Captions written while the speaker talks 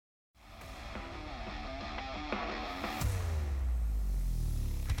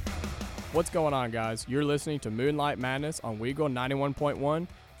What's going on, guys? You're listening to Moonlight Madness on Weagle 91.1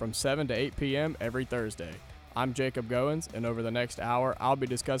 from 7 to 8 p.m. every Thursday. I'm Jacob Goins, and over the next hour, I'll be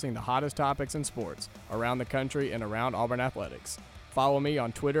discussing the hottest topics in sports around the country and around Auburn Athletics. Follow me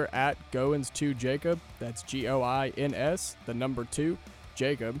on Twitter at Goins2Jacob, that's Goins, the number 2,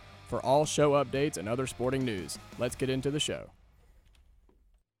 Jacob, for all show updates and other sporting news. Let's get into the show.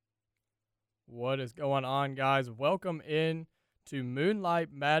 What is going on, guys? Welcome in to Moonlight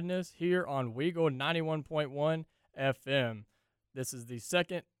Madness here on Weagle 91.1 FM. This is the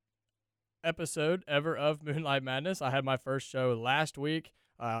second episode ever of Moonlight Madness. I had my first show last week.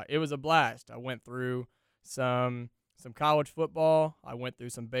 It was a blast. I went through some college football. I went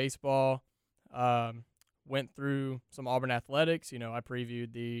through some baseball. Went through some Auburn Athletics. I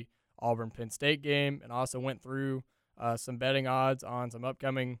previewed the Auburn-Penn State game, and also went through some betting odds on some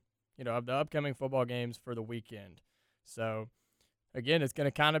upcoming, of the upcoming football games for the weekend. So, again, it's going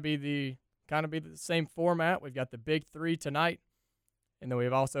to kind of be the same format. We've got the big three tonight, and then we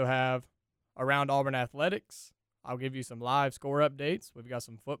also have around Auburn Athletics. I'll give you some live score updates. We've got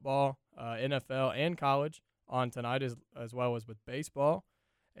some football, NFL, and college on tonight, as well as with baseball.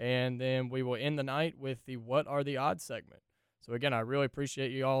 And then we will end the night with the What Are the Odds segment. So, again, I really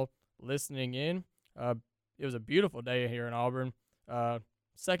appreciate you all listening in. It was a beautiful day here in Auburn.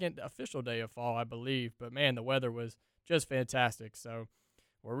 Second official day of fall, I believe. But, man, the weather was just fantastic. So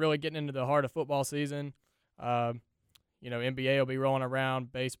we're really getting into the heart of football season. NBA will be rolling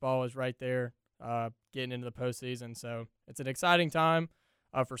around. Baseball is right there, getting into the postseason. So it's an exciting time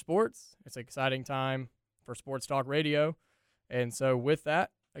for sports. It's an exciting time for sports talk radio. And so with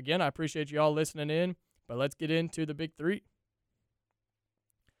that, again, I appreciate you all listening in. But let's get into the big three.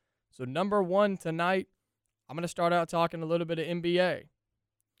 So number one tonight, I'm going to start out talking a little bit of NBA.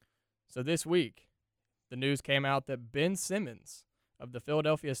 So this week, the news came out that Ben Simmons of the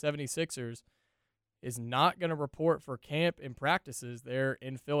Philadelphia 76ers is not going to report for camp and practices there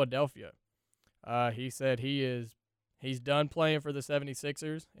in Philadelphia. He said he's done playing for the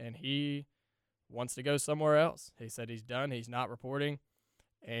 76ers, and he wants to go somewhere else. He said he's done. He's not reporting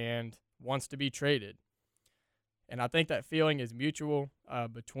and wants to be traded. And I think that feeling is mutual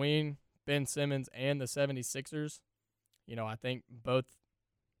between Ben Simmons and the 76ers. I think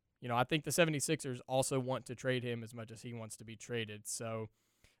the 76ers also want to trade him as much as he wants to be traded. So,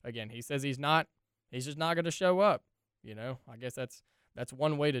 again, he says he's just not going to show up. I guess that's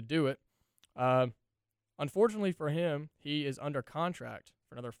one way to do it. Unfortunately for him, he is under contract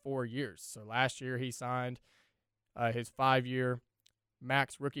for another 4 years. So last year he signed his 5-year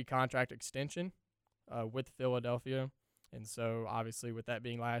max rookie contract extension with Philadelphia. And so, obviously, with that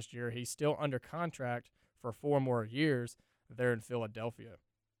being last year, he's still under contract for 4 more years there in Philadelphia.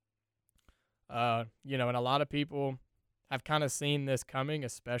 And a lot of people have kind of seen this coming,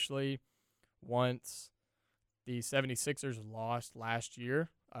 especially once the 76ers lost last year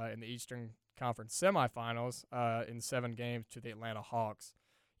in the Eastern Conference semifinals in 7 games to the Atlanta Hawks.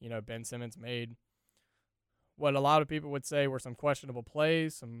 Ben Simmons made what a lot of people would say were some questionable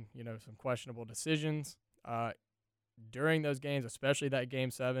plays, some questionable decisions during those games, especially that Game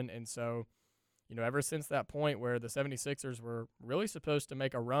 7. And so, ever since that point where the 76ers were really supposed to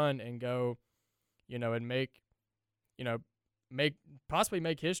make a run and go, and possibly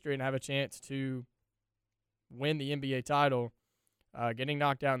make history and have a chance to win the NBA title, getting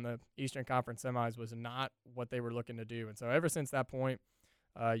knocked out in the Eastern Conference semis was not what they were looking to do. And so ever since that point,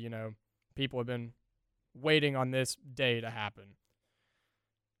 people have been waiting on this day to happen.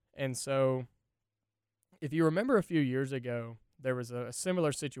 And so if you remember a few years ago, there was a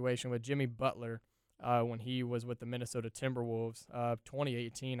similar situation with Jimmy Butler when he was with the Minnesota Timberwolves,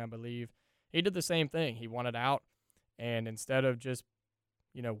 2018, I believe. He did the same thing. He wanted out, and instead of just,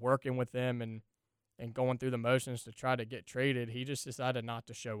 working with them and going through the motions to try to get traded, he just decided not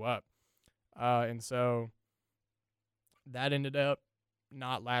to show up. And so that ended up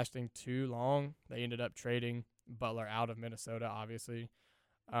not lasting too long. They ended up trading Butler out of Minnesota, obviously.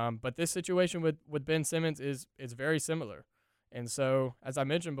 But this situation with Ben Simmons is very similar. And so, as I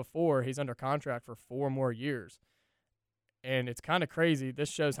mentioned before, he's under contract for 4 more years. And it's kind of crazy. This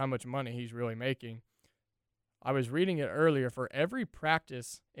shows how much money he's really making. I was reading it earlier. For every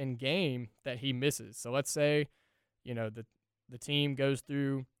practice and game that he misses, so let's say, the team goes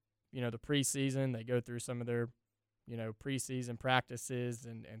through, the preseason. They go through some of their, preseason practices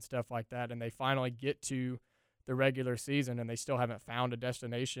and stuff like that, and they finally get to the regular season and they still haven't found a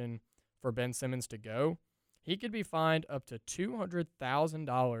destination for Ben Simmons to go. He could be fined up to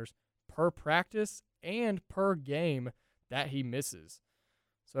 $200,000 per practice and per game that he misses.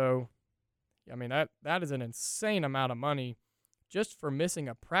 So, that is an insane amount of money just for missing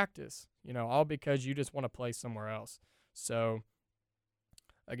a practice all because you just want to play somewhere else. So,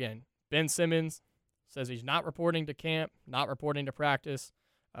 again, Ben Simmons says he's not reporting to camp, not reporting to practice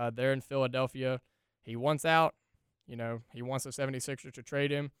there in Philadelphia. He wants out. He wants the 76ers to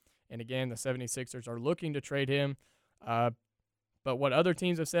trade him. And, again, the 76ers are looking to trade him. But what other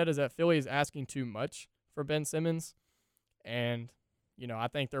teams have said is that Philly is asking too much for Ben Simmons. And, I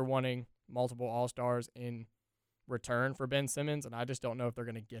think they're wanting multiple All-Stars in return for Ben Simmons, and I just don't know if they're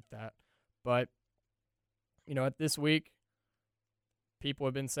going to get that. But, at this week, people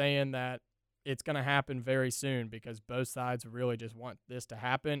have been saying that it's going to happen very soon because both sides really just want this to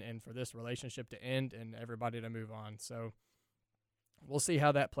happen and for this relationship to end and everybody to move on. So we'll see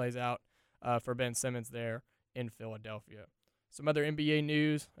how that plays out for Ben Simmons there in Philadelphia. Some other NBA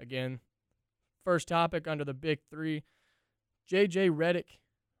news. Again, first topic under the big three, J.J. Redick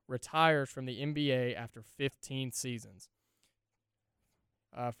retires from the NBA after 15 seasons.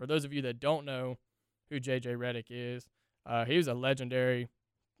 For those of you that don't know who J.J. Redick is, he was a legendary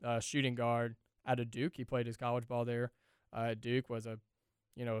shooting guard out of Duke. He played his college ball there. Duke was a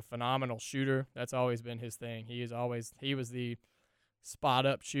phenomenal shooter. That's always been his thing. He was the spot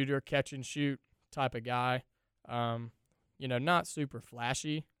up shooter, catch and shoot type of guy. Not super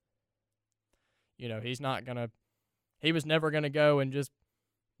flashy. He was never gonna go and just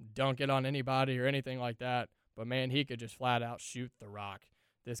dunk it on anybody or anything like that. But man, he could just flat out shoot the rock.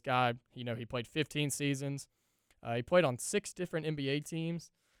 This guy, he played 15 seasons. He played on 6 different NBA teams.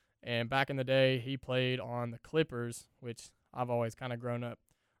 And back in the day, he played on the Clippers, which I've always kind of grown up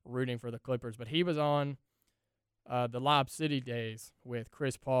rooting for the Clippers. But he was on the Lob City days with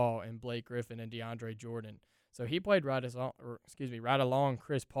Chris Paul and Blake Griffin and DeAndre Jordan. So he played right along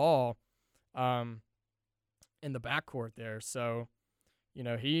Chris Paul in the backcourt there. So,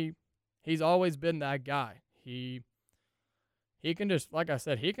 he's always been that guy. He can just, like I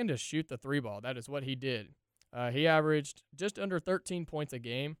said, he can just shoot the 3-ball. That is what he did. He averaged just under 13 points a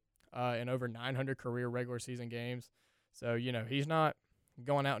game in over 900 career regular season games. So, he's not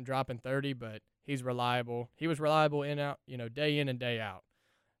going out and dropping 30, but he's reliable. He was reliable day in and day out.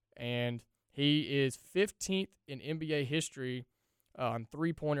 And he is 15th in NBA history on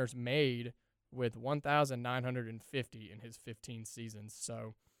three-pointers made with 1,950 in his 15 seasons.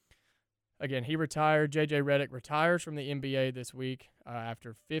 So, again, he retired. J.J. Redick retires from the NBA this week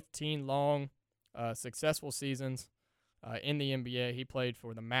after 15 long, successful seasons in the NBA. He played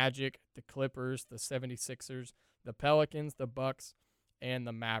for the Magic, the Clippers, the 76ers, the Pelicans, the Bucks, and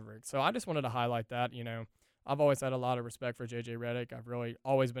the Mavericks. So I just wanted to highlight that. I've always had a lot of respect for J.J. Redick. I've really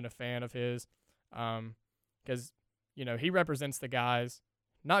always been a fan of his because, he represents the guys,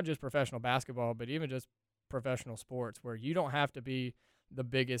 not just professional basketball, but even just professional sports where you don't have to be the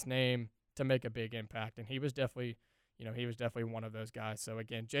biggest name to make a big impact. And he was definitely one of those guys. So,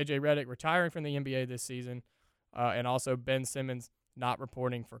 again, J.J. Redick retiring from the NBA this season, and also Ben Simmons not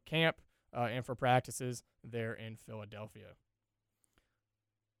reporting for camp and for practices there in Philadelphia.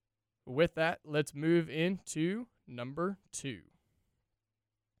 With that, let's move into number 2.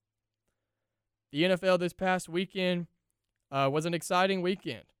 The NFL this past weekend was an exciting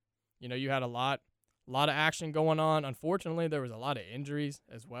weekend. You had a lot of action going on. Unfortunately, there was a lot of injuries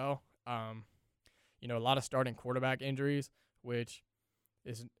as well. A lot of starting quarterback injuries, which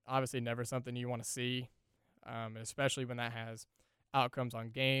is obviously never something you want to see, especially when that has outcomes on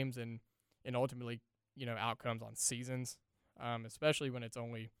games and ultimately, outcomes on seasons, especially when it's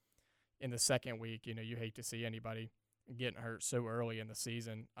only in the second week. You hate to see anybody getting hurt so early in the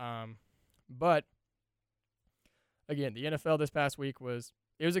season. But, again, the NFL this past week was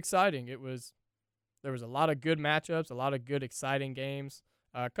exciting. There was a lot of good matchups, a lot of good, exciting games.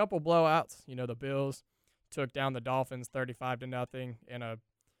 A couple blowouts. The Bills took down the Dolphins 35-0 in a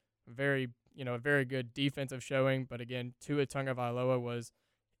very good defensive showing. But again, Tua Tagovailoa was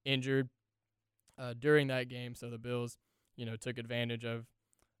injured during that game, so the Bills, took advantage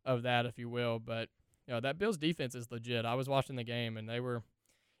of that, if you will. But that Bills defense is legit. I was watching the game, and they were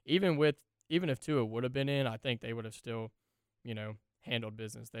even if Tua would have been in, I think they would have still, handled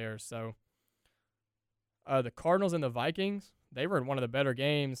business there. So the Cardinals and the Vikings, they were in one of the better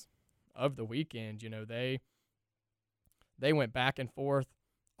games of the weekend. They went back and forth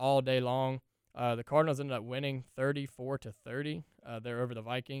all day long. The Cardinals ended up winning 34-30 there over the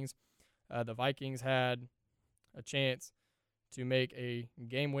Vikings. The Vikings had a chance to make a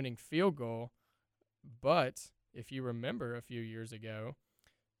game-winning field goal, but if you remember a few years ago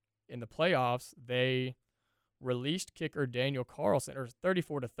in the playoffs, they released kicker Daniel Carlson, or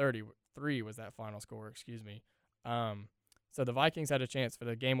 34-33 was that final score, excuse me. So the Vikings had a chance for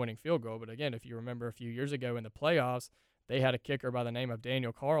the game-winning field goal, but again, if you remember a few years ago in the playoffs, they had a kicker by the name of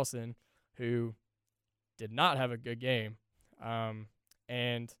Daniel Carlson who did not have a good game,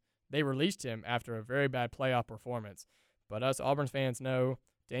 and they released him after a very bad playoff performance. But us Auburn fans know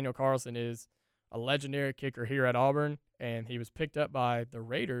Daniel Carlson is a legendary kicker here at Auburn, and he was picked up by the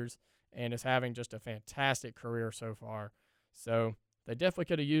Raiders and is having just a fantastic career so far. So they definitely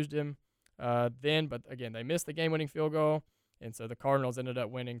could have used him then, but again, they missed the game-winning field goal, and so the Cardinals ended up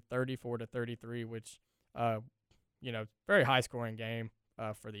winning 34-33, which, very high-scoring game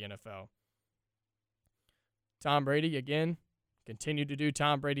for the NFL. Tom Brady, again, continued to do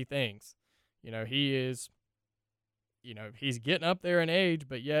Tom Brady things. He is, he's getting up there in age,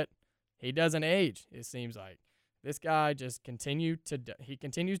 but yet he doesn't age, it seems like. This guy just continues to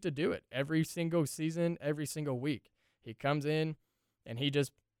do it every single season, every single week. He comes in and he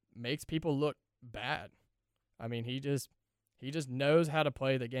just makes people look bad. I mean, he just knows how to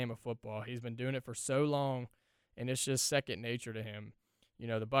play the game of football. He's been doing it for so long, and it's just second nature to him.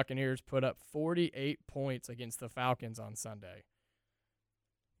 The Buccaneers put up 48 points against the Falcons on Sunday.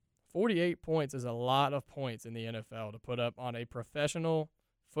 48 points is a lot of points in the NFL to put up on a professional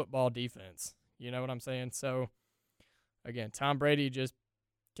football defense. You know what I'm saying? So, again, Tom Brady just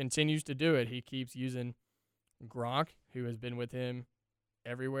continues to do it. He keeps using Gronk, who has been with him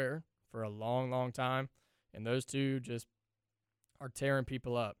everywhere for a long, long time, and those two just are tearing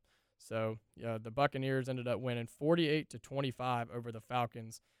people up. So, the Buccaneers ended up winning 48-25 over the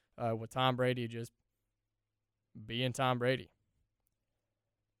Falcons, with Tom Brady just being Tom Brady.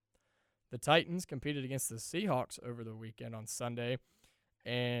 The Titans competed against the Seahawks over the weekend on Sunday,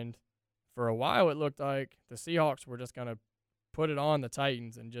 and for a while it looked like the Seahawks were just going to put it on the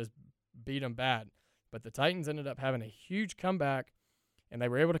Titans and just beat them bad. But the Titans ended up having a huge comeback, and they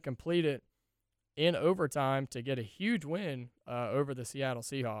were able to complete it in overtime to get a huge win over the Seattle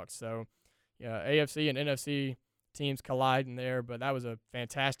Seahawks. So, AFC and NFC teams colliding there, but that was a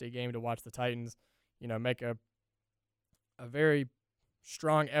fantastic game to watch the Titans, make a very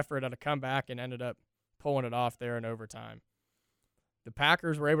strong effort at a comeback and ended up pulling it off there in overtime. The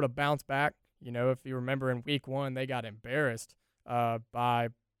Packers were able to bounce back. If you remember in week 1, they got embarrassed by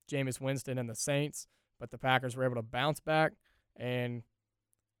Jameis Winston and the Saints, but the Packers were able to bounce back and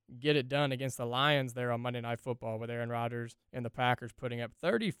get it done against the Lions there on Monday Night Football with Aaron Rodgers and the Packers putting up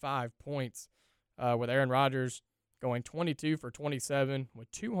 35 points with Aaron Rodgers going 22 for 27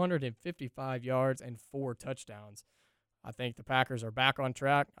 with 255 yards and 4 touchdowns. I think the Packers are back on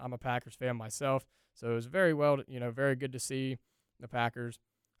track. I'm a Packers fan myself, so it was very good to see the Packers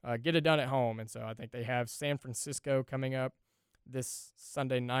get it done at home. And so I think they have San Francisco coming up this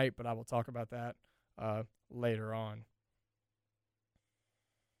Sunday night, but I will talk about that later on.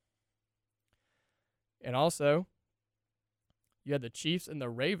 And also, you had the Chiefs and the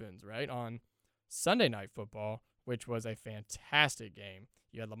Ravens, right, on Sunday Night Football, which was a fantastic game.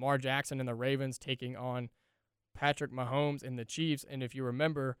 You had Lamar Jackson and the Ravens taking on Patrick Mahomes and the Chiefs. And if you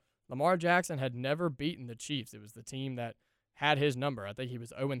remember, Lamar Jackson had never beaten the Chiefs. It was the team that had his number. I think he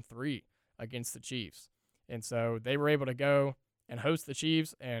was 0-3 against the Chiefs. And so they were able to go and host the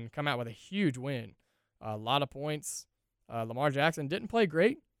Chiefs and come out with a huge win. A lot of points. Lamar Jackson didn't play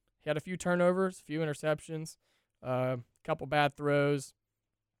great. He had a few turnovers, a few interceptions, a couple bad throws.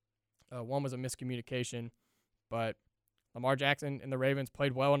 One was a miscommunication. But Lamar Jackson and the Ravens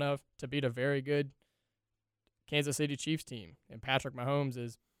played well enough to beat a very good Kansas City Chiefs team. And Patrick Mahomes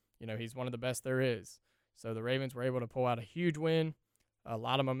is, he's one of the best there is. So the Ravens were able to pull out a huge win, a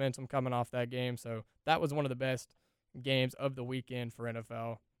lot of momentum coming off that game. So that was one of the best games of the weekend for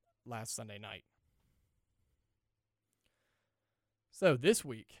NFL last Sunday night. So this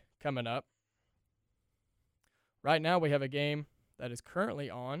week coming up, right now we have a game that is currently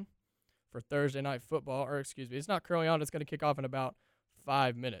on for Thursday Night Football, or excuse me, it's not currently on. It's going to kick off in about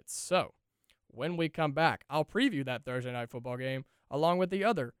 5 minutes. So when we come back, I'll preview that Thursday Night Football game along with the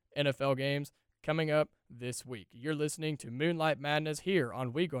other NFL games coming up this week. You're listening to Moonlight Madness here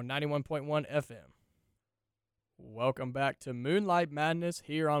on Weagle 91.1 FM. Welcome back to Moonlight Madness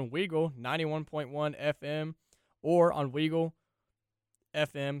here on Weagle 91.1 FM or on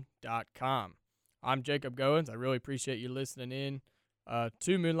WeagleFM.com. I'm Jacob Goins. I really appreciate you listening in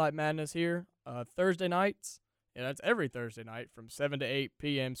to Moonlight Madness here Thursday nights. And that's every Thursday night from 7 to 8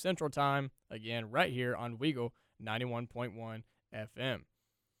 p.m. Central Time, again, right here on Weagle 91.1 FM.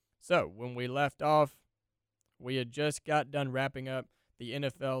 So, when we left off, we had just got done wrapping up the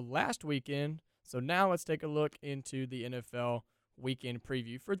NFL last weekend. So now let's take a look into the NFL weekend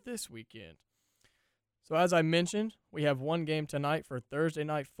preview for this weekend. So as I mentioned, we have one game tonight for Thursday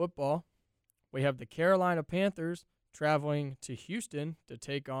Night Football. We have the Carolina Panthers traveling to Houston to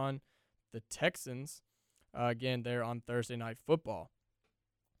take on the Texans. Again, they're on Thursday Night Football.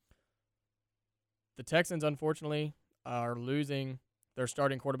 the Texans, unfortunately, are losing their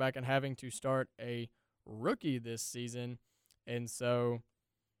starting quarterback and having to start a rookie this season. And so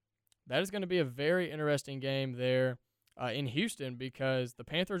that is going to be a very interesting game there in Houston because the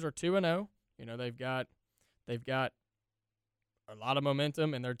Panthers are 2-0. You know, they've got a lot of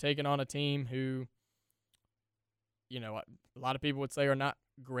momentum, and they're taking on a team who, you know, a lot of people would say are not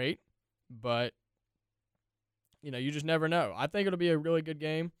great, but, you know, you just never know. I think it'll be a really good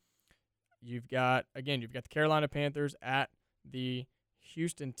game. You've got the Carolina Panthers at the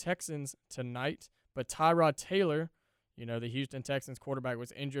Houston Texans tonight, but Tyrod Taylor, you know, the Houston Texans quarterback,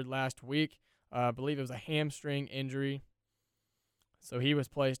 was injured last week. I believe it was a hamstring injury, so he was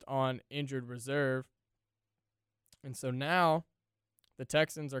placed on injured reserve. And so now the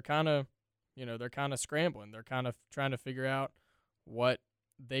Texans are kind of, you know, they're kind of scrambling. They're kind of trying to figure out what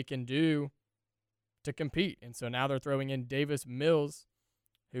they can do to compete. And so now they're throwing in Davis Mills,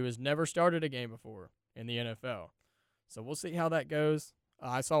 who has never started a game before in the NFL. So we'll see how that goes.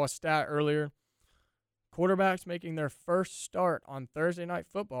 I saw a stat earlier. Quarterbacks making their first start on Thursday Night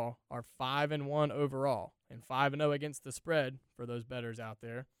Football are 5-1 overall and 5-0 against the spread for those bettors out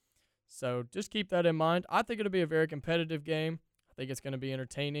there. So just keep that in mind. I think it'll be a very competitive game. I think it's going to be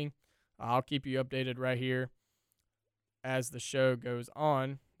entertaining. I'll keep you updated right here as the show goes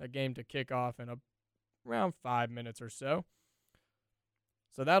on. The game to kick off in around 5 minutes or so.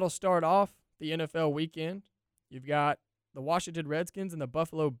 So that'll start off the NFL weekend. You've got the Washington Redskins and the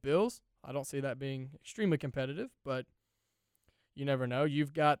Buffalo Bills. I don't see that being extremely competitive, but you never know.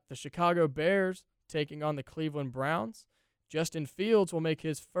 You've got the Chicago Bears taking on the Cleveland Browns. Justin Fields will make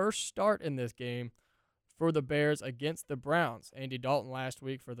his first start in this game for the Bears against the Browns. Andy Dalton last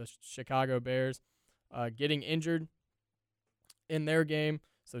week for the Chicago Bears getting injured in their game.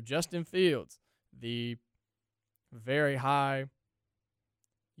 So Justin Fields, the very high,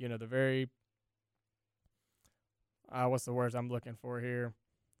 you know, the very, what's the words I'm looking for here?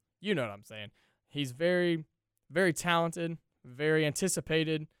 You know what I'm saying. He's very, very talented, very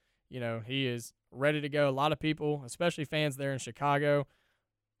anticipated. You know, he is ready to go. A lot of people, especially fans there in Chicago,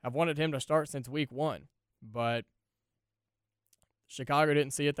 have wanted him to start since week 1. But Chicago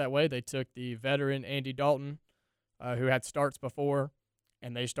didn't see it that way. They took the veteran Andy Dalton, who had starts before,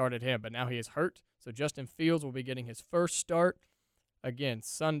 and they started him. But now he is hurt. So Justin Fields will be getting his first start, again,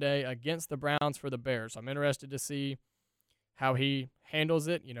 Sunday against the Browns for the Bears. So I'm interested to see how he handles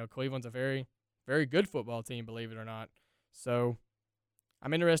it. You know, Cleveland's a very, very good football team, believe it or not. So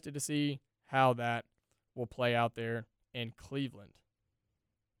I'm interested to see how that will play out there in Cleveland.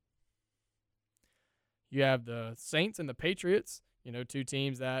 You have the Saints and the Patriots, you know, two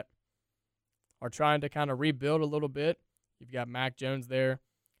teams that are trying to kind of rebuild a little bit. You've got Mac Jones there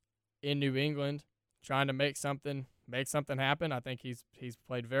in New England trying to make something happen. I think he's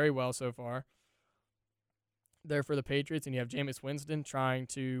played very well so far there for the Patriots. And you have Jameis Winston trying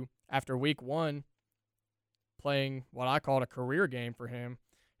to, after week 1, playing what I called a career game for him.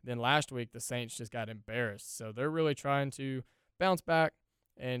 Then last week, the Saints just got embarrassed. So they're really trying to bounce back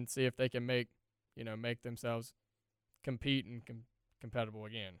and see if they can make themselves compete and competitive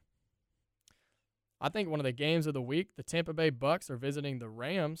again. I think one of the games of the week, the Tampa Bay Bucks are visiting the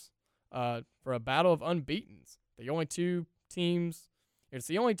Rams for a battle of unbeatens. The only two teams, it's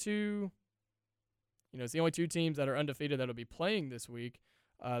the only two teams that are undefeated that will be playing this week.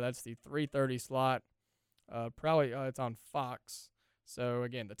 That's the 3:30 slot. It's on Fox. So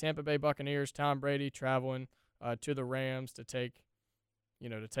again, the Tampa Bay Buccaneers, Tom Brady traveling to the Rams to take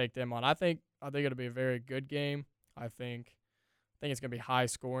them on. I think it'll be a very good game. I think it's going to be high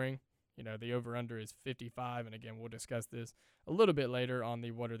scoring. You know, the over-under is 55, and again, we'll discuss this a little bit later on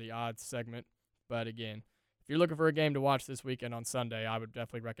the What Are the Odds segment. But again, if you're looking for a game to watch this weekend on Sunday, I would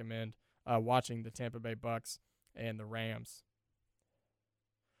definitely recommend watching the Tampa Bay Bucks and the Rams.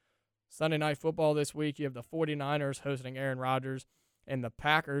 Sunday Night Football this week, you have the 49ers hosting Aaron Rodgers and the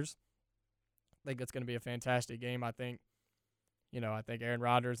Packers. I think it's going to be a fantastic game. I think Aaron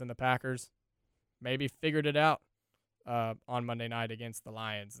Rodgers and the Packers maybe figured it out on Monday night against the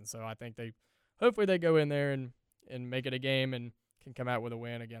Lions. And so I think hopefully they go in there and make it a game and can come out with a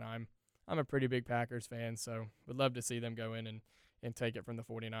win. Again, I'm a pretty big Packers fan, so would love to see them go in and take it from the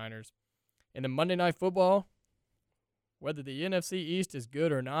 49ers. In the Monday Night Football, whether the NFC East is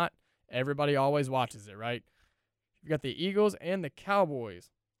good or not, everybody always watches it, right? You've got the Eagles and the Cowboys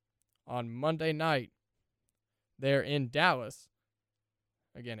on Monday night. They're in Dallas.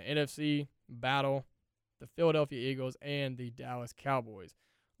 Again, an NFC battle, the Philadelphia Eagles and the Dallas Cowboys.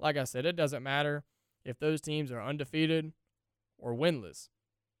 Like I said, it doesn't matter if those teams are undefeated or winless.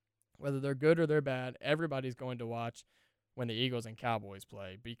 Whether they're good or they're bad, everybody's going to watch when the Eagles and Cowboys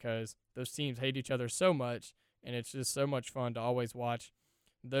play, because those teams hate each other so much, and it's just so much fun to always watch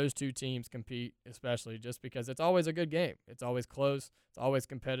those two teams compete, especially just because it's always a good game. It's always close, it's always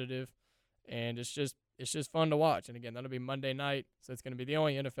competitive, and it's just fun to watch. And again, that'll be Monday night, so it's going to be the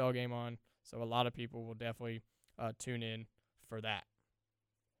only NFL game on, so a lot of people will definitely tune in for that.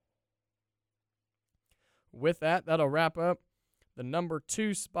 With that, that'll wrap up the number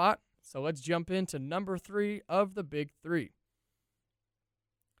 2 spot. So let's jump into number 3 of the big 3.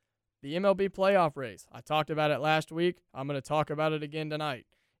 The MLB playoff race. I talked about it last week. I'm going to talk about it again tonight.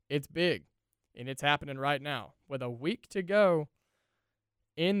 It's big, and it's happening right now. With a week to go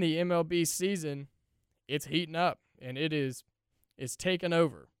in the MLB season, it's heating up, and it's taken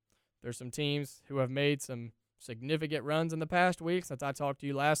over. There's some teams who have made some significant runs in the past week since I talked to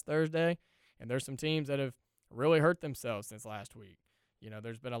you last Thursday, and there's some teams that have really hurt themselves since last week.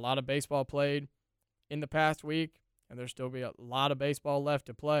 There's been a lot of baseball played in the past week, and there's still be a lot of baseball left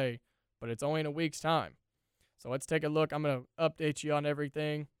to play, but it's only in a week's time. So let's take a look. I'm going to update you on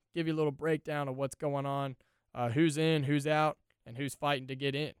everything, give you a little breakdown of what's going on, who's in, who's out, and who's fighting to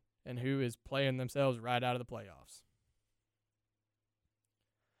get in, and who is playing themselves right out of the playoffs.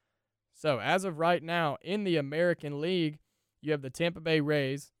 So as of right now, in the American League, you have the Tampa Bay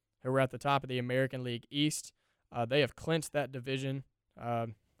Rays, who are at the top of the American League East. They have clinched that division.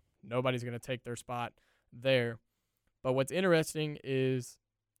 Nobody's going to take their spot there. But what's interesting is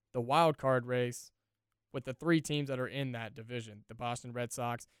the wild card race with the 3 teams that are in that division: the Boston Red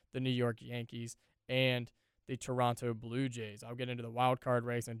Sox, the New York Yankees, and the Toronto Blue Jays. I'll get into the wild card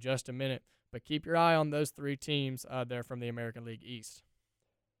race in just a minute, but keep your eye on those 3 teams there from the American League East.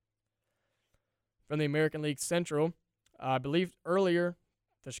 From the American League Central, I believe earlier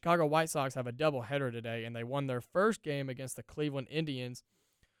the Chicago White Sox have a doubleheader today, and they won their first game against the Cleveland Indians,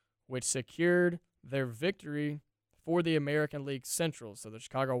 which secured their victory for the American League Central. So the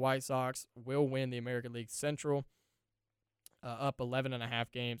Chicago White Sox will win the American League Central, up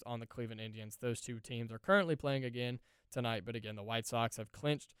 11.5 games on the Cleveland Indians. Those two teams are currently playing again tonight, but again, the White Sox have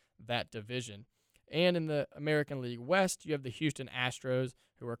clinched that division. And in the American League West, you have the Houston Astros,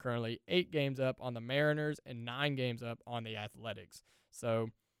 who are currently 8 games up on the Mariners and 9 games up on the Athletics. So,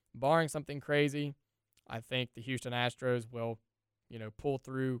 barring something crazy, I think the Houston Astros will, pull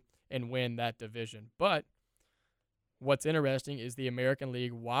through and win that division. But what's interesting is the American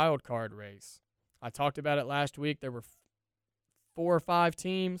League wild card race. I talked about it last week. There were 4 or 5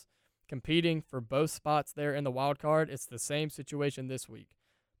 teams competing for both spots there in the wild card. It's the same situation this week,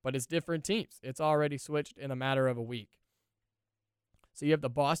 but it's different teams. It's already switched in a matter of a week. So you have the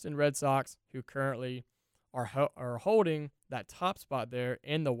Boston Red Sox, who currently are holding that top spot there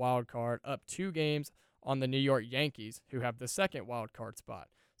in the wild card, up 2 games on the New York Yankees, who have the second wild card spot.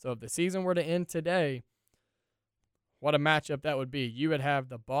 So if the season were to end today, what a matchup that would be. You would have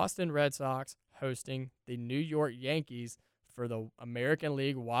the Boston Red Sox hosting the New York Yankees for the American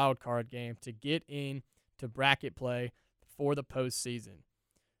League wild card game to get in to bracket play for the postseason.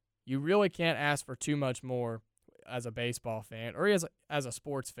 You really can't ask for too much more as a baseball fan or as a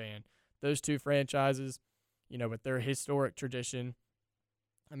sports fan. Those two franchises, with their historic tradition,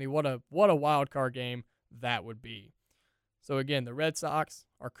 I mean, what a wild card game that would be. So again, the Red Sox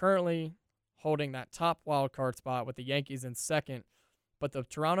are currently holding that top wild card spot with the Yankees in second, but the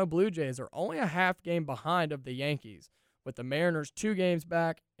Toronto Blue Jays are only a half game behind of the Yankees, with the Mariners 2 games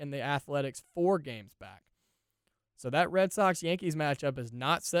back and the Athletics 4 games back. So that Red Sox-Yankees matchup is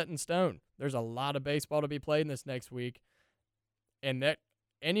not set in stone. There's a lot of baseball to be played in this next week, and that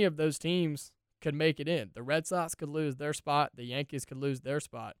any of those teams could make it in. The Red Sox could lose their spot. The Yankees could lose their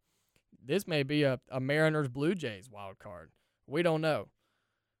spot. This may be a Mariners-Blue Jays wild card. We don't know.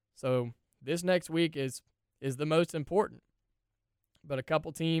 So this next week is the most important. But a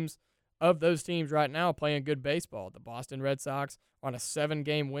couple teams of those teams right now playing good baseball. The Boston Red Sox on a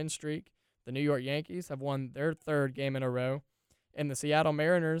 7-game win streak. The New York Yankees have won their 3rd game in a row. And the Seattle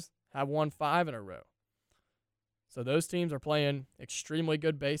Mariners have won 5 in a row. So those teams are playing extremely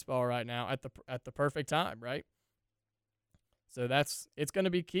good baseball right now at the perfect time, right? So it's going to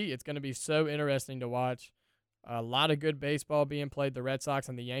be key. It's going to be so interesting to watch. A lot of good baseball being played. The Red Sox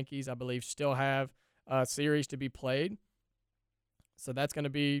and the Yankees, I believe, still have a series to be played. So that's going to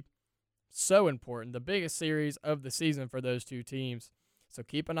be so important. The biggest series of the season for those two teams. So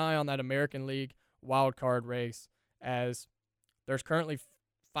keep an eye on that American League wild card race, as there's currently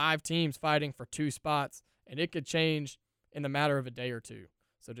 5 teams fighting for 2 spots, and it could change in the matter of a day or two.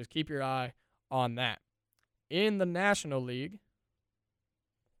 So just keep your eye on that. In the National League,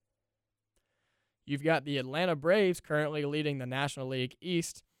 you've got the Atlanta Braves currently leading the National League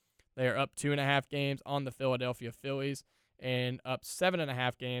East. They are up 2.5 games on the Philadelphia Phillies. and up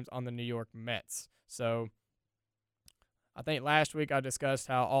 7.5 games on the New York Mets. So I think last week I discussed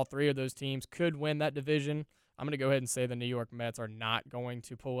how all three of those teams could win that division. I'm going to go ahead and say the New York Mets are not going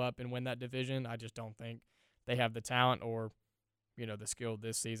to pull up and win that division. I just don't think they have the talent or, the skill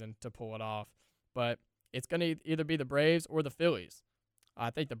this season to pull it off. But it's going to either be the Braves or the Phillies. I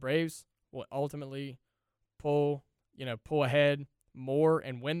think the Braves will ultimately pull ahead more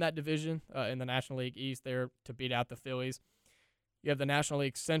and win that division in the National League East there to beat out the Phillies. You have the National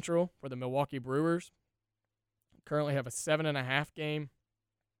League Central for the Milwaukee Brewers. Currently have a 7.5 game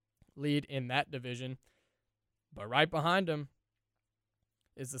lead in that division. But right behind them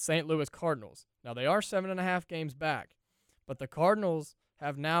is the St. Louis Cardinals. Now, they are 7.5 games back, but the Cardinals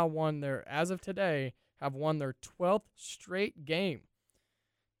have now as of today, have won their 12th straight game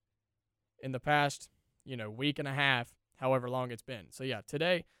in the past, week and a half, however long it's been. So, yeah,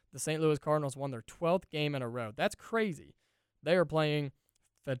 today, the St. Louis Cardinals won their 12th game in a row. That's crazy. They are playing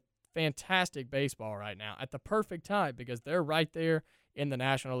fantastic baseball right now at the perfect time because they're right there in the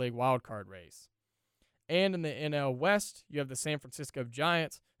National League wildcard race. And in the NL West, you have the San Francisco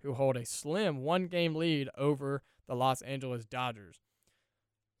Giants, who hold a slim 1-game lead over the Los Angeles Dodgers.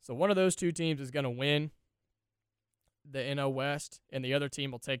 So one of those two teams is going to win the NL West, and the other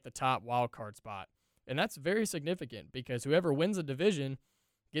team will take the top wildcard spot. And that's very significant because whoever wins the division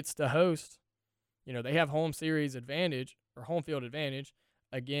gets to host, they have home series advantage or home field advantage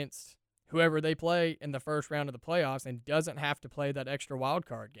against whoever they play in the first round of the playoffs and doesn't have to play that extra wild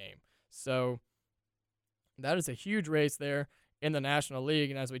card game. So that is a huge race there in the National League.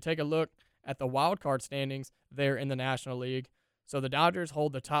 And as we take a look at the wild card standings there in the National League, so the Dodgers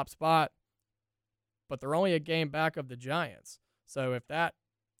hold the top spot, but they're only a game back of the Giants. So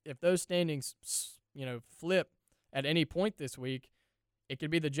if those standings, flip at any point this week, it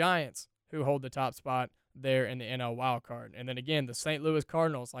could be the Giants who hold the top spot there in the NL wild card. And then again, the St. Louis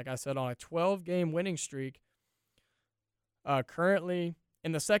Cardinals, like I said, on a 12-game winning streak, currently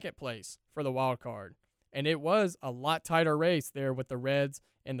in the second place for the wild card. And it was a lot tighter race there with the Reds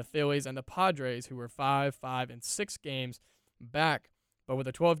and the Phillies and the Padres, who were 5, 5, and 6 games back. But with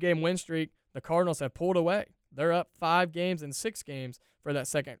a 12-game win streak, the Cardinals have pulled away. They're up 5 games and 6 games for that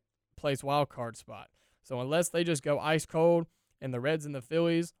second place wild card spot. So unless they just go ice cold and the Reds and the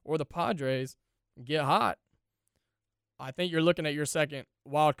Phillies or the Padres get hot, I think you're looking at your second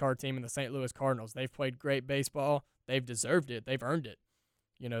wild card team in the St. Louis Cardinals. They've played great baseball. They've deserved it. They've earned it.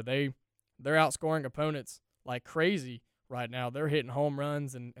 They're outscoring opponents like crazy right now. They're hitting home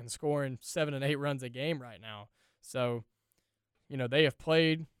runs and scoring 7 and 8 runs a game right now. So, they have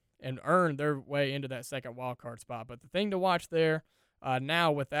played and earned their way into that second wild card spot. But the thing to watch there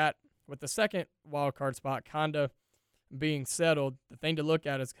now with the second wild card spot kind of being settled, the thing to look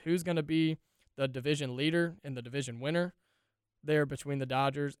at is who's going to be the division leader and the division winner there between the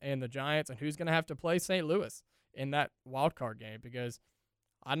Dodgers and the Giants, and who's going to have to play St. Louis in that wild card game, because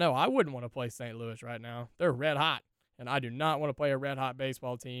I know I wouldn't want to play St. Louis right now. They're red hot, and I do not want to play a red hot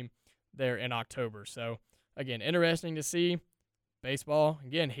baseball team there in October. So, again, interesting to see. Baseball,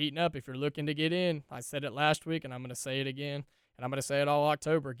 again, heating up if you're looking to get in. I said it last week, and I'm going to say it again, and I'm going to say it all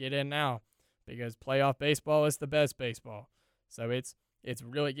October. Get in now, because playoff baseball is the best baseball. So it's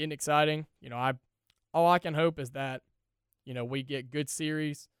really getting exciting. All I can hope is that, we get good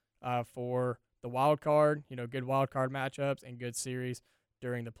series for the wild card, good wild card matchups and good series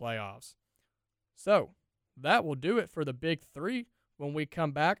during the playoffs. So that will do it for the big three. When we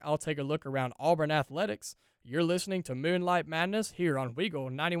come back, I'll take a look around Auburn Athletics. You're listening to Moonlight Madness here on Weagle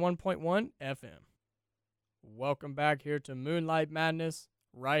 91.1 FM. Welcome back here to Moonlight Madness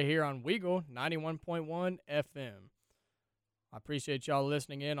right here on Weagle 91.1 FM. I appreciate y'all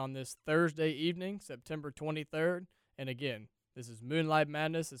listening in on this Thursday evening, September 23rd. And again, this is Moonlight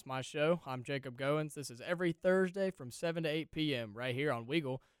Madness. It's my show. I'm Jacob Goins. This is every Thursday from 7 to 8 p.m. right here on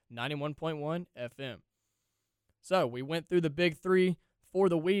Weagle 91.1 FM. So we went through the big three for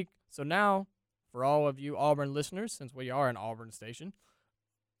the week. So now, for all of you Auburn listeners, since we are an Auburn station,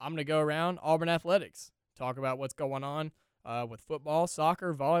 I'm going to go around Auburn Athletics, talk about what's going on with football,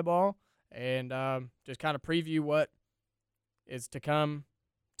 soccer, volleyball, and just kind of preview what is to come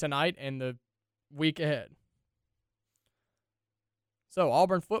tonight and the week ahead. So,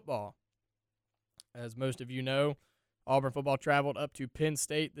 Auburn football. As most of you know, Auburn football traveled up to Penn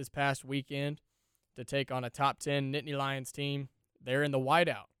State this past weekend to take on a top 10 Nittany Lions team. They're in the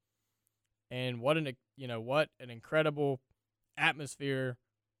whiteout. And what an incredible atmosphere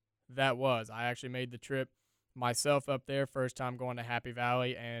that was. I actually made the trip myself up there, first time going to Happy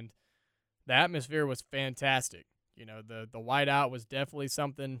Valley, and the atmosphere was fantastic. The whiteout was definitely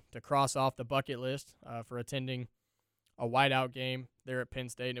something to cross off the bucket list for attending a whiteout game there at Penn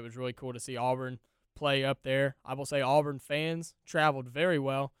State, and it was really cool to see Auburn play up there. I will say Auburn fans traveled very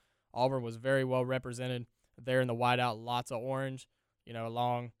well. Auburn was very well represented there in the whiteout, lots of orange,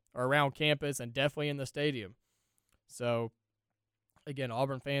 along or around campus and definitely in the stadium. So, again,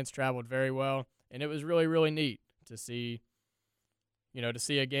 Auburn fans traveled very well, and it was really, really neat to see, to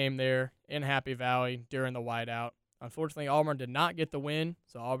see a game there in Happy Valley during the whiteout. Unfortunately, Auburn did not get the win,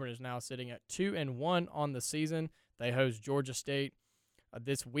 so Auburn is now sitting at 2-1 on the season. They host Georgia State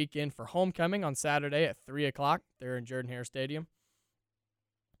this weekend for homecoming on Saturday at 3 o'clock there in Jordan-Hare Stadium.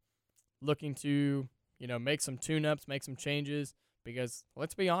 Looking to, make some tune-ups, make some changes, because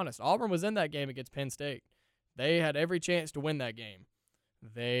let's be honest, Auburn was in that game against Penn State. They had every chance to win that game.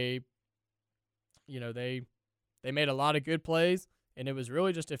 They made a lot of good plays, and it was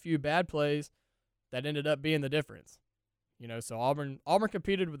really just a few bad plays that ended up being the difference. So Auburn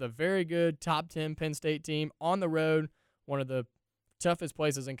competed with a very good top 10 Penn State team on the road, one of the toughest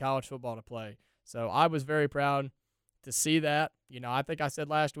places in college football to play. So I was very proud to see that. I think I said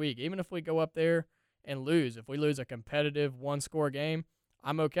last week, even if we go up there and lose, if we lose a competitive one-score game,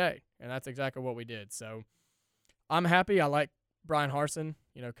 I'm okay. And that's exactly what we did. So I'm happy. I like Brian Harsin,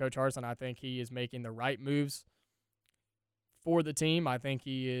 Coach Harsin. I think he is making the right moves for the team. I think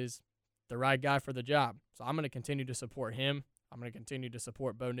he is the right guy for the job. So I'm going to continue to support him. I'm going to continue to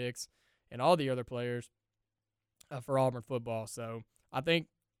support Bo Nix and all the other players for Auburn football. So I think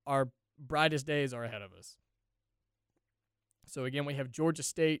our brightest days are ahead of us. So, again, we have Georgia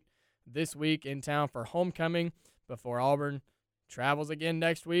State this week in town for homecoming before Auburn travels again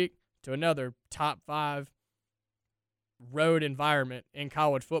next week to another top 5 road environment in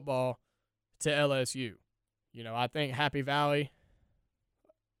college football to LSU. I think Happy Valley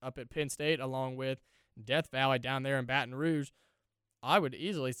up at Penn State along with Death Valley down there in Baton Rouge, I would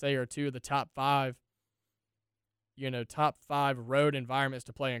easily say are 2 of the top 5 road environments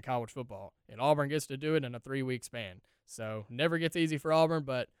to play in college football. And Auburn gets to do it in a 3-week span. So never gets easy for Auburn,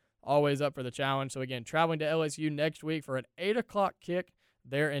 but always up for the challenge. So, again, traveling to LSU next week for an 8 o'clock kick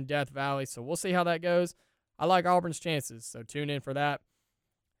there in Death Valley. So we'll see how that goes. I like Auburn's chances, so tune in for that.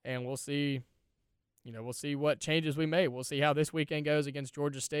 And we'll see, we'll see what changes we make. We'll see how this weekend goes against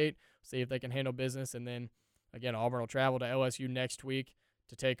Georgia State, see if they can handle business. And then, again, Auburn will travel to LSU next week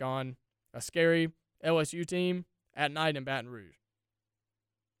to take on a scary LSU team at night in Baton Rouge.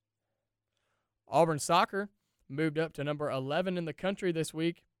 Auburn soccer moved up to number 11 in the country this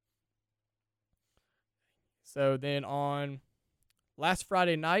week. So then on last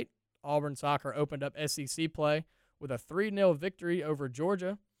Friday night, Auburn soccer opened up SEC play with a 3-0 victory over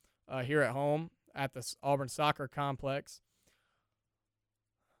Georgia here at home at the Auburn Soccer Complex.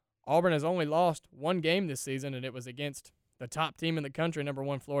 Auburn has only lost 1 game this season, and it was against the top team in the country, number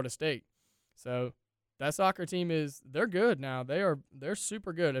 1 Florida State. So that soccer team they're good now. They're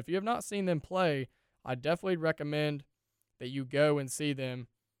super good. If you have not seen them play, I definitely recommend that you go and see them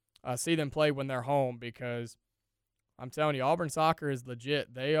play when they're home, because I'm telling you, Auburn soccer is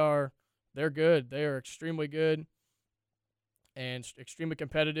legit. They're good. They are extremely good and extremely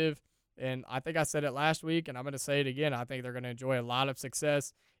competitive. And I think I said it last week, and I'm going to say it again. I think they're going to enjoy a lot of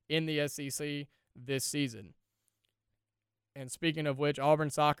success in the SEC this season. And speaking of which,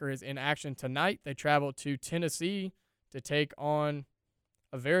 Auburn soccer is in action tonight. They travel to Tennessee to take on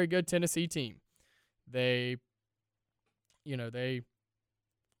a very good Tennessee team. They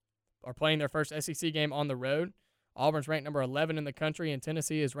are playing their first SEC game on the road. Auburn's ranked number 11 in the country, and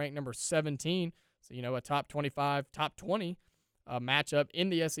Tennessee is ranked number 17. So, a top 25, top 20 matchup in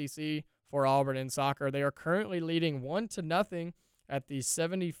the SEC for Auburn in soccer. They are currently leading 1-0 at the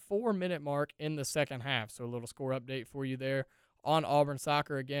 74-minute mark in the second half. So, a little score update for you there on Auburn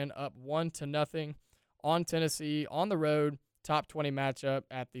soccer. Again, up 1-0 on Tennessee on the road. Top 20 matchup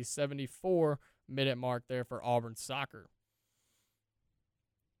at the 74-minute mark there for Auburn soccer.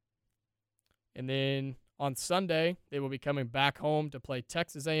 And then on Sunday, they will be coming back home to play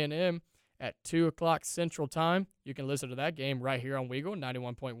Texas A&M at 2 o'clock Central Time. You can listen to that game right here on Weagle,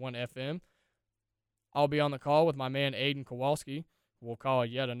 91.1 FM. I'll be on the call with my man Aiden Kowalski. We'll call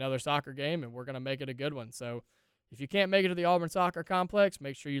yet another soccer game, and we're going to make it a good one. So if you can't make it to the Auburn Soccer Complex,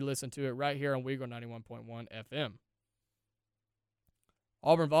 make sure you listen to it right here on Weagle, 91.1 FM.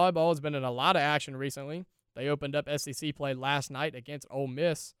 Auburn volleyball has been in a lot of action recently. They opened up SEC play last night against Ole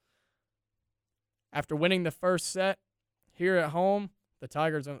Miss. After winning the first set here at home, the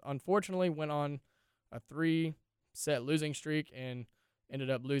Tigers unfortunately went on a 3-set losing streak and ended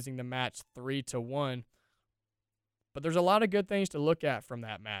up losing the match 3-1. But there's a lot of good things to look at from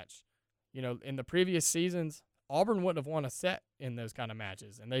that match. In the previous seasons, Auburn wouldn't have won a set in those kind of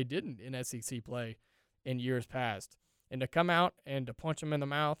matches, and they didn't in SEC play in years past. And to come out and to punch them in the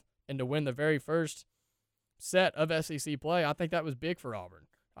mouth and to win the very first set of SEC play, I think that was big for Auburn.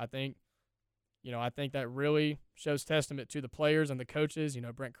 I think that really shows testament to the players and the coaches.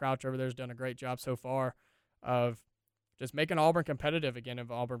 Brent Crouch over there has done a great job so far of just making Auburn competitive again in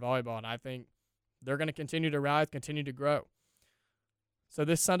Auburn volleyball, and I think they're going to continue to rise, continue to grow. So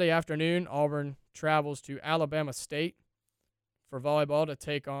this Sunday afternoon, Auburn travels to Alabama State for volleyball to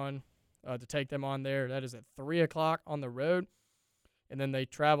take them on there. That is at 3 o'clock on the road. And then they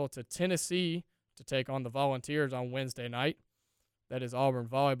travel to Tennessee to take on the Volunteers on Wednesday night. That is Auburn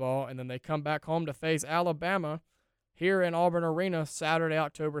volleyball. And then they come back home to face Alabama here in Auburn Arena Saturday,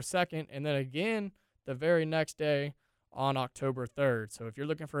 October 2nd. And then again the very next day on October 3rd. So if you're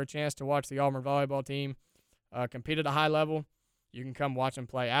looking for a chance to watch the Auburn volleyball team compete at a high level, you can come watch them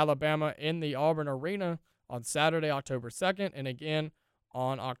play Alabama in the Auburn Arena on Saturday, October 2nd, and again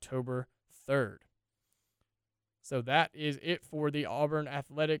on October 3rd. So that is it for the Auburn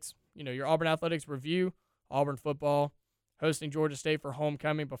Athletics. Your Auburn Athletics review. Auburn football hosting Georgia State for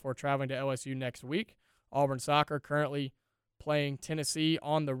homecoming before traveling to LSU next week. Auburn soccer currently playing Tennessee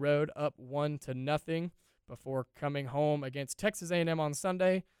on the road, up 1-0 before coming home against Texas A&M on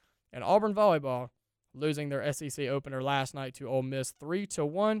Sunday. And Auburn volleyball losing their SEC opener last night to Ole Miss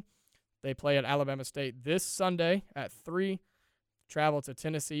 3-1. They play at Alabama State this Sunday at 3, travel to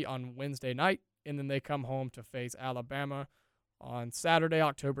Tennessee on Wednesday night, and then they come home to face Alabama on Saturday,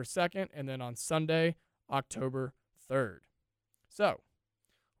 October 2nd, and then on Sunday, October 3rd. So,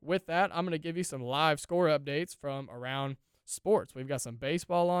 with that, I'm going to give you some live score updates from around sports. We've got some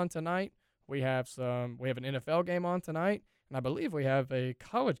baseball on tonight. We have an NFL game on tonight, and I believe we have a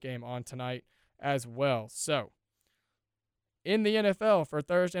college game on tonight as well. So, in the NFL for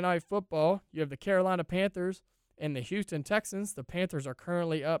Thursday Night Football, you have the Carolina Panthers and the Houston Texans. The Panthers are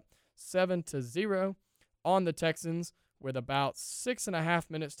currently up 7-0 on the Texans with about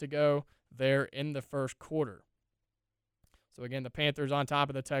 6.5 minutes to go there in the first quarter. So again, the Panthers on top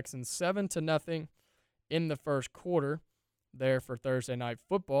of the Texans 7-0 in the first quarter there for Thursday Night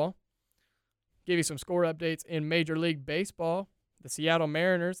Football. Give you some score updates in Major League Baseball. The Seattle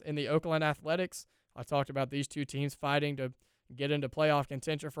Mariners and the Oakland Athletics. I talked about these two teams fighting to get into playoff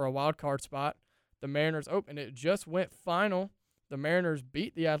contention for a wild card spot. The Mariners it just went final. The Mariners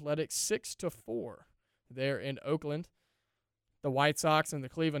beat the Athletics 6-4 there in Oakland. The White Sox and the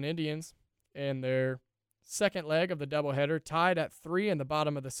Cleveland Indians in their second leg of the doubleheader tied at 3 in the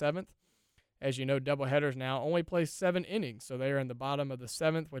bottom of the 7th. As you know, doubleheaders now only play 7 innings, so they are in the bottom of the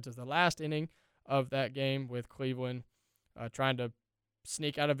 7th, which is the last inning of that game with Cleveland trying to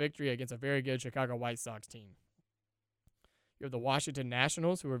sneak out a victory against a very good Chicago White Sox team. You have the Washington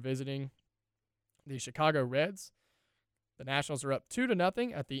Nationals, who are visiting the Chicago Reds. The Nationals are up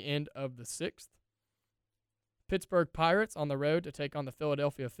 2-0 at the end of the 6th. Pittsburgh Pirates on the road to take on the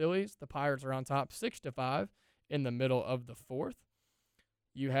Philadelphia Phillies. The Pirates are on top 6-5 in the middle of the 4th.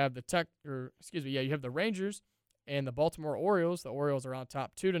 You have you have the Rangers and the Baltimore Orioles. The Orioles are on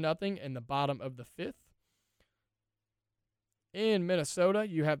top 2-0 in the bottom of the 5th. In Minnesota,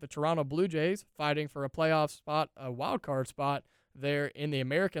 you have the Toronto Blue Jays fighting for a playoff spot, a wild card spot there in the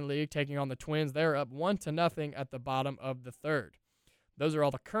American League, taking on the Twins. They're up 1-0 at the bottom of the 3rd. Those are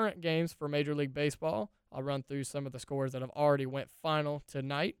all the current games for Major League Baseball. I'll run through some of the scores that have already went final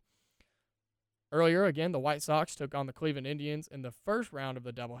tonight. Earlier, again, the White Sox took on the Cleveland Indians in the first round of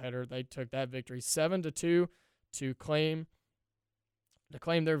the doubleheader. They took that victory 7-2 to claim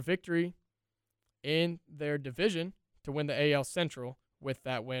their victory in their division to win the AL Central with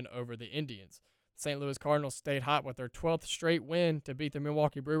that win over the Indians. St. Louis Cardinals stayed hot with their 12th straight win to beat the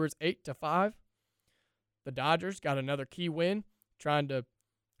Milwaukee Brewers 8-5. The Dodgers got another key win, trying to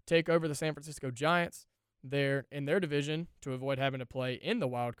take over the San Francisco Giants there in their division to avoid having to play in the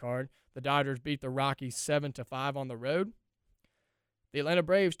wild card. The Dodgers beat the Rockies 7-5 on the road. The Atlanta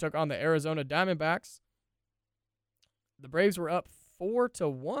Braves took on the Arizona Diamondbacks. The Braves were up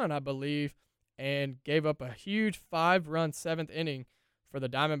 4-1, I believe, and gave up a huge 5-run 7th inning for the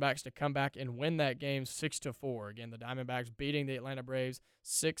Diamondbacks to come back and win that game 6-4. Again, the Diamondbacks beating the Atlanta Braves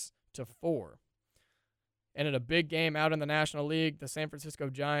 6-4. And in a big game out in the National League, the San Francisco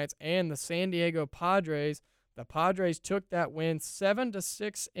Giants and the San Diego Padres, the Padres took that win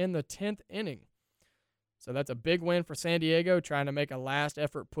 7-6 in the 10th inning. So that's a big win for San Diego, trying to make a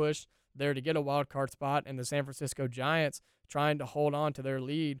last-effort push there to get a wild card spot, and the San Francisco Giants trying to hold on to their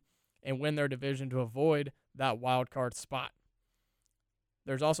lead and win their division to avoid that wild card spot.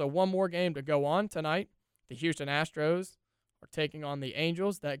 There's also one more game to go on tonight. The Houston Astros are taking on the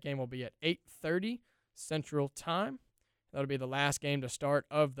Angels. That game will be at 8:30 Central Time. That'll be the last game to start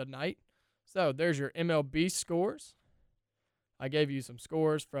of the night. So there's your MLB scores. I gave you some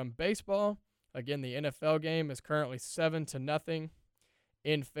scores from baseball. Again, the NFL game is currently 7-0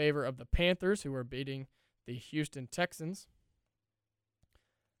 in favor of the Panthers, who are beating the Houston Texans.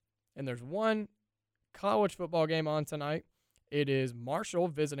 And there's one college football game on tonight. It is Marshall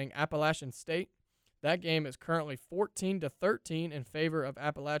visiting Appalachian State. That game is currently 14-13 in favor of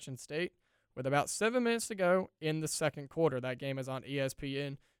Appalachian State with about 7 minutes to go in the second quarter. That game is on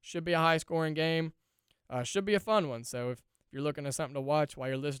ESPN. Should be a high-scoring game. Should be a fun one. So if you're looking at something to watch while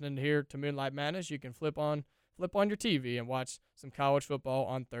you're listening here to Moonlight Madness, you can flip on your TV and watch some college football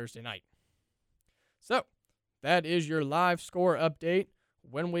on Thursday night. So that is your live score update.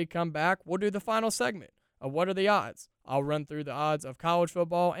 When we come back, we'll do the final segment of What Are the Odds? I'll run through the odds of college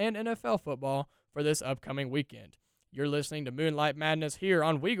football and NFL football for this upcoming weekend. You're listening to Moonlight Madness here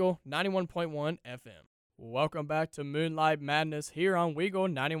on Weagle 91.1 FM. Welcome back to Moonlight Madness here on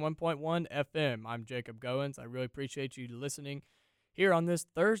Weagle 91.1 FM. I'm Jacob Goins. I really appreciate you listening here on this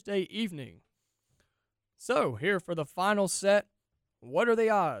Thursday evening. So, here for the final set, what are the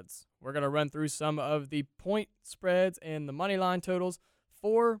odds? We're going to run through some of the point spreads and the money line totals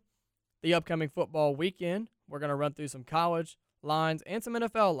for the upcoming football weekend. We're going to run through some college lines and some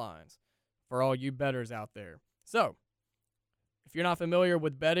NFL lines for all you bettors out there. So, if you're not familiar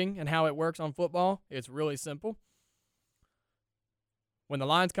with betting and how it works on football, it's really simple. When the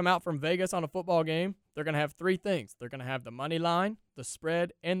lines come out from Vegas on a football game, they're going to have three things. They're going to have the money line, the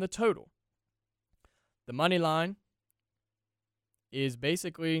spread, and the total. The money line is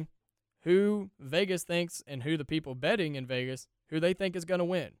basically who Vegas thinks and who the people betting in Vegas, who they think is going to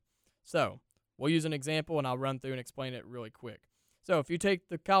win. So, we'll use an example, and I'll run through and explain it really quick. So, if you take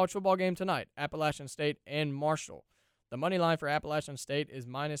the college football game tonight, Appalachian State and Marshall, the money line for Appalachian State is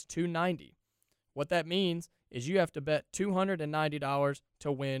minus 290. What that means is you have to bet $290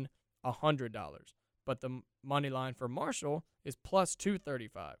 to win $100. But the money line for Marshall is plus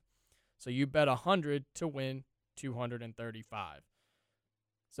 235. So you bet 100 to win 235.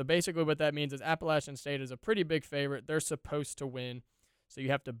 So basically what that means is Appalachian State is a pretty big favorite. They're supposed to win. So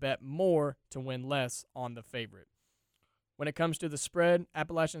you have to bet more to win less on the favorite. When it comes to the spread,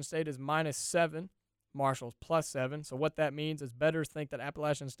 Appalachian State is minus 7. Marshall's plus 7. So what that means is bettors think that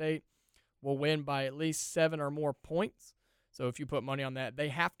Appalachian State will win by at least 7 or more points. So if you put money on that, they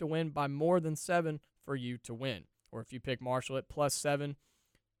have to win by more than 7 for you to win. Or if you pick Marshall at plus 7,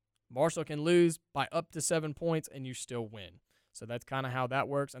 Marshall can lose by up to 7 points and you still win. So that's kind of how that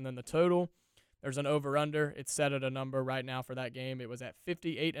works. And then the total, there's an over-under. It's set at a number right now for that game. It was at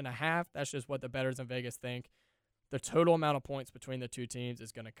 58.5. That's just what the bettors in Vegas think the total amount of points between the two teams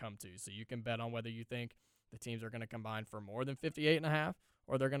is going to come to. So you can bet on whether you think the teams are going to combine for more than 58.5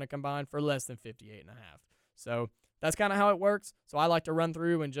 or they're going to combine for less than 58.5. So that's kind of how it works. So I like to run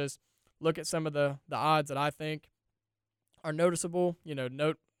through and just look at some of the odds that I think are noticeable,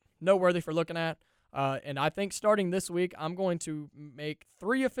 noteworthy for looking at. And I think starting this week, I'm going to make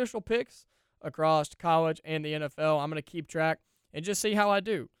 3 official picks across college and the NFL. I'm going to keep track and just see how I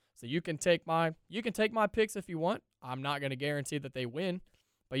do. So you can take my picks if you want. I'm not going to guarantee that they win,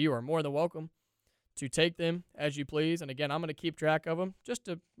 but you are more than welcome to take them as you please. And again, I'm going to keep track of them just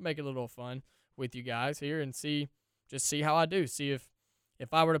to make it a little fun with you guys here and see how I do. See if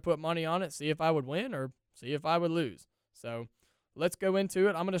I were to put money on it, see if I would win or see if I would lose. So let's go into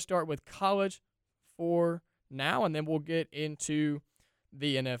it. I'm going to start with college for now, and then we'll get into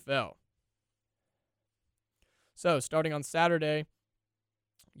the NFL. So starting on Saturday,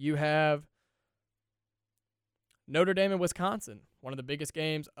 you have Notre Dame and Wisconsin, one of the biggest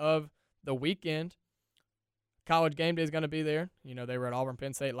games of the weekend. College game day is going to be there. They were at Auburn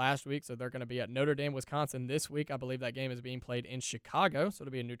Penn State last week, so they're going to be at Notre Dame, Wisconsin this week. I believe that game is being played in Chicago, so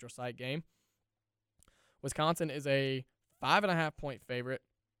it'll be a neutral site game. Wisconsin is a 5.5-point favorite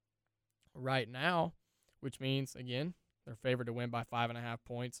right now, which means, again, they're favored to win by 5.5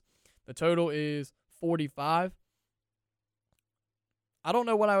 points. The total is 45. I don't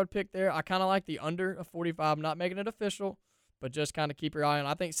know what I would pick there. I kind of like the under of 45. I'm not making it official, but just kind of keep your eye on it.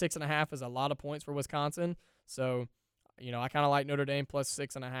 I think 6.5 is a lot of points for Wisconsin. So, I kind of like Notre Dame plus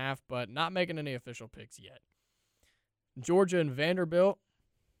 6.5, but not making any official picks yet. Georgia and Vanderbilt.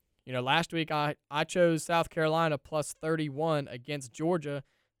 Last week I chose South Carolina plus 31 against Georgia.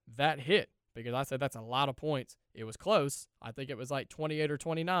 That hit because I said that's a lot of points. It was close. I think it was like 28 or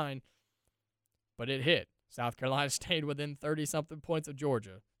 29, but it hit. South Carolina stayed within 30-something points of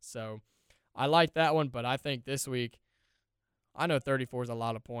Georgia. So I like that one, but I think this week, I know 34 is a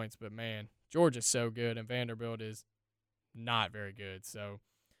lot of points, but man, Georgia's so good and Vanderbilt is not very good. So,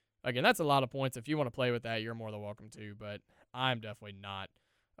 again, that's a lot of points. If you want to play with that, you're more than welcome to, but I'm definitely not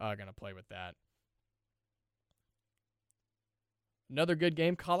going to play with that. Another good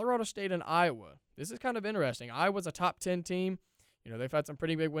game, Colorado State and Iowa. This is kind of interesting. Iowa's a top 10 team. They've had some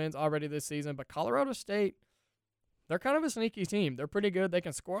pretty big wins already this season, but Colorado State, they're kind of a sneaky team. They're pretty good. They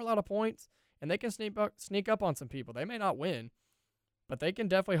can score a lot of points, and they can sneak up on some people. They may not win, but they can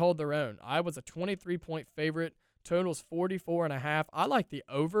definitely hold their own. Iowa's a 23-point favorite. Total's 44.5. I like the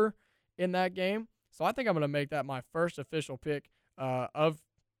over in that game, so I think I'm going to make that my first official pick of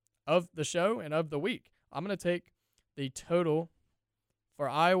the show and of the week. I'm going to take the total for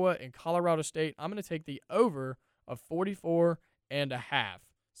Iowa and Colorado State. I'm going to take the over of 44.5.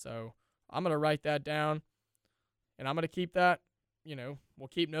 So I'm going to write that down, and I'm going to keep that. We'll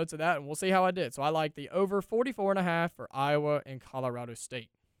keep notes of that, and we'll see how I did. So I like the over 44.5 for Iowa and Colorado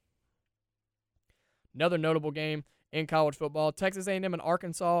State. Another notable game in college football, Texas A&M and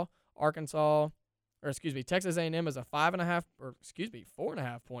Arkansas. Texas A&M is a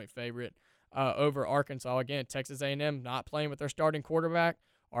 4.5 point favorite over Arkansas. Again, Texas A&M not playing with their starting quarterback.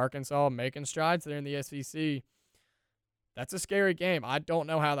 Arkansas making strides there in the SEC. That's a scary game. I don't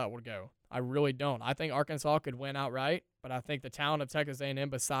know how that would go. I really don't. I think Arkansas could win outright, but I think the talent of Texas A&M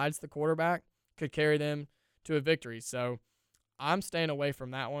besides the quarterback could carry them to a victory. So I'm staying away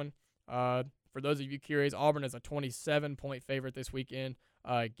from that one. For those of you curious, Auburn is a 27-point favorite this weekend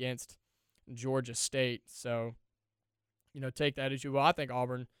against Georgia State. So, take that as you will. I think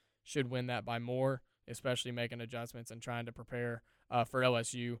Auburn should win that by more, especially making adjustments and trying to prepare for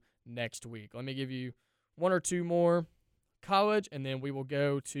LSU next week. Let me give you one or two more college, and then we will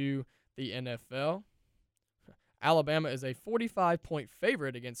go to the NFL. Alabama is a 45-point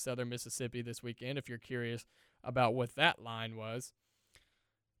favorite against Southern Mississippi this weekend, if you're curious about what that line was.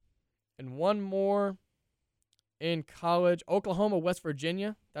 And one more in college, Oklahoma, West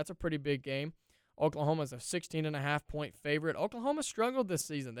Virginia. That's a pretty big game. Oklahoma is a 16.5-point favorite. Oklahoma struggled this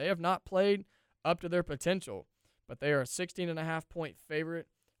season. They have not played up to their potential, but they are a 16.5-point favorite.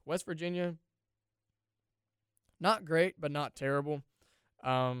 West Virginia, not great, but not terrible.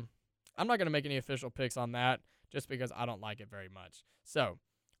 I'm not going to make any official picks on that just because I don't like it very much. So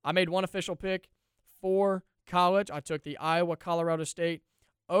I made one official pick for college. I took the Iowa-Colorado State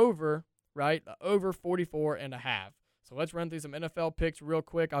over, the over 44.5. So let's run through some NFL picks real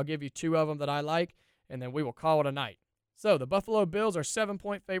quick. I'll give you two of them that I like, and then we will call it a night. So the Buffalo Bills are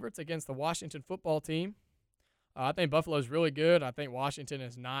 7-point favorites against the Washington football team. I think Buffalo is really good. I think Washington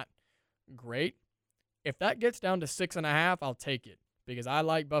is not great. If that gets down to 6.5, I'll take it because I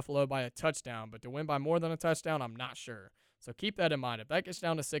like Buffalo by a touchdown. But to win by more than a touchdown, I'm not sure. So keep that in mind. If that gets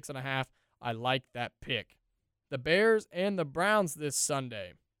down to 6.5, I like that pick. The Bears and the Browns this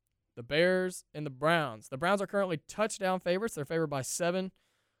Sunday. The Bears and the Browns. The Browns are currently touchdown favorites. They're favored by 7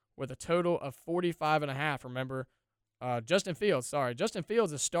 with a total of 45.5. Remember, Justin Fields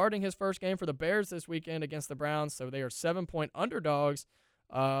is starting his first game for the Bears this weekend against the Browns, so they are 7-point underdogs.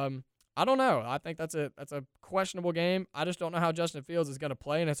 I don't know. I think that's a questionable game. I just don't know how Justin Fields is going to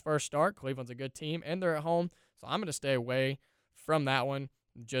play in his first start. Cleveland's a good team, and they're at home, so I'm going to stay away from that one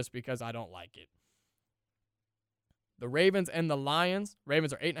just because I don't like it. The Ravens and the Lions.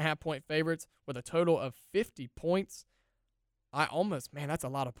 Ravens are 8.5-point favorites with a total of 50 points. That's a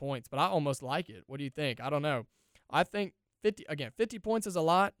lot of points, but I almost like it. What do you think? I don't know. I think 50 points is a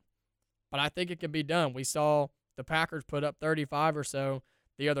lot, but I think it can be done. We saw the Packers put up 35 or so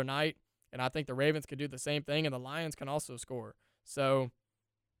the other night, and I think the Ravens could do the same thing, and the Lions can also score. So,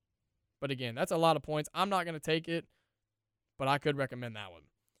 but again, that's a lot of points. I'm not going to take it, but I could recommend that one.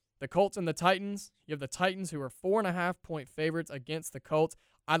 The Colts and the Titans. You have the Titans who are 4.5-point favorites against the Colts.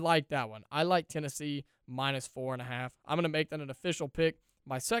 I like that one. I like Tennessee minus 4.5. I'm going to make that an official pick.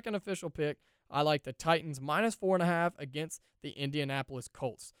 My second official pick, I like the Titans minus 4.5 against the Indianapolis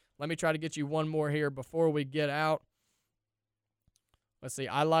Colts. Let me try to get you one more here before we get out. Let's see.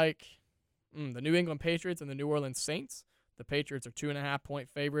 I like the New England Patriots and the New Orleans Saints. The Patriots are 2.5-point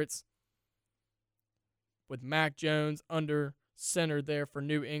favorites with Mac Jones under center there for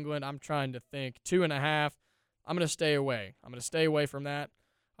New England. I'm trying to think. 2.5. I'm going to stay away. I'm going to stay away from that.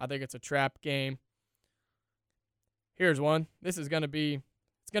 I think it's a trap game. Here's one. This is going to be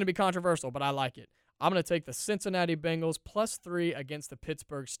controversial, but I like it. I'm going to take the Cincinnati Bengals plus 3 against the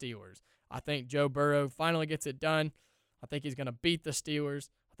Pittsburgh Steelers. I think Joe Burrow finally gets it done. I think he's going to beat the Steelers.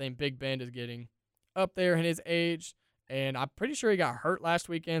 I think Big Ben is getting up there in his age, and I'm pretty sure he got hurt last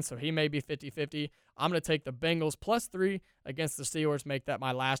weekend, so he may be 50-50. I'm going to take the Bengals plus 3 against the Steelers, make that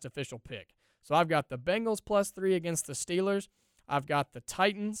my last official pick. So I've got the Bengals plus 3 against the Steelers. I've got the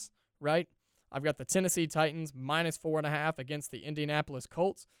Titans, right? I've got the Tennessee Titans minus 4.5 against the Indianapolis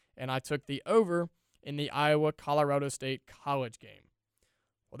Colts, and I took the over in the Iowa-Colorado State college game.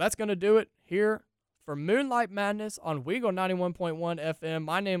 Well, that's going to do it here for Moonlight Madness on Weagle 91.1 FM,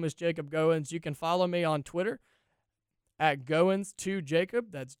 my name is Jacob Goins. You can follow me on Twitter at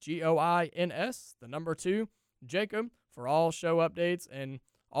Goins2Jacob. That's Goins, the number 2, Jacob, for all show updates and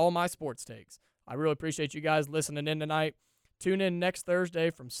all my sports takes. I really appreciate you guys listening in tonight. Tune in next Thursday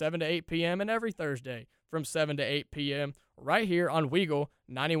from 7 to 8 p.m. and every Thursday from 7 to 8 p.m. right here on Weagle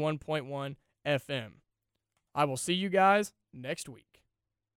 91.1 FM. I will see you guys next week.